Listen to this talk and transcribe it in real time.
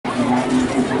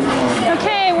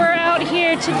Okay, we're out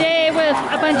here today with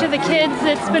a bunch of the kids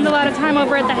that spend a lot of time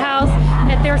over at the house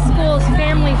at their school's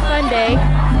Family Funday.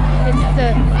 It's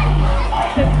the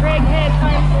Craighead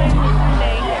Family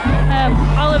Funday.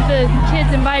 All of the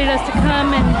kids invited us to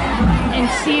come and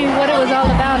see what it was all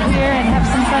about here and have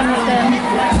some fun with them.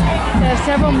 They have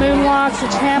several moonwalks, a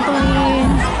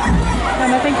trampoline.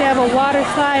 I think they have a water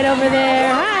slide over there.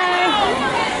 Hi!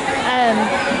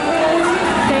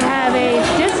 They have a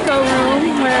disco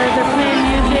room where they're playing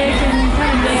music and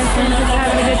kind of dancing, just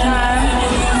having a good time.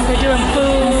 They're doing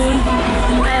food,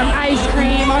 ice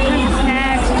cream, all kinds of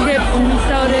snacks, chips and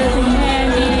sodas and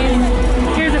candies.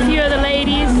 Here's a few of the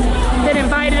ladies that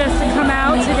invited us to come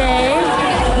out today.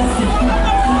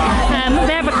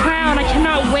 They have a clown. I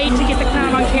cannot wait to get the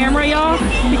clown on camera, y'all,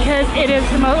 because it is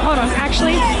the most, hold on,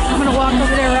 actually, I'm going to walk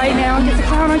over there right now and get the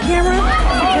clown on camera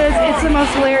because it's the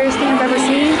most hilarious thing I've ever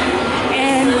seen,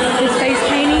 and his face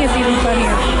painting is even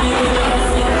funnier.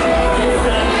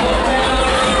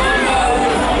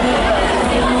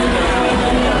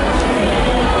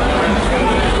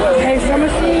 Okay, so I'm going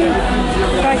to see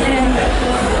if I can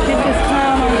get this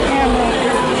clown on camera.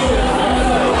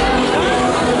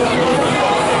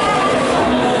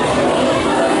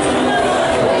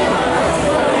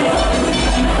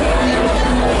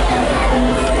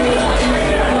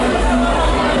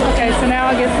 So now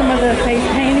I'll get some of the face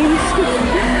paintings.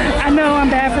 I know I'm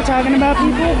bad for talking about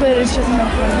people, but it's just more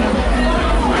fun.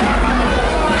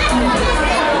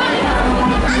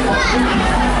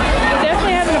 We're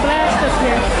definitely having a blast up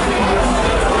here.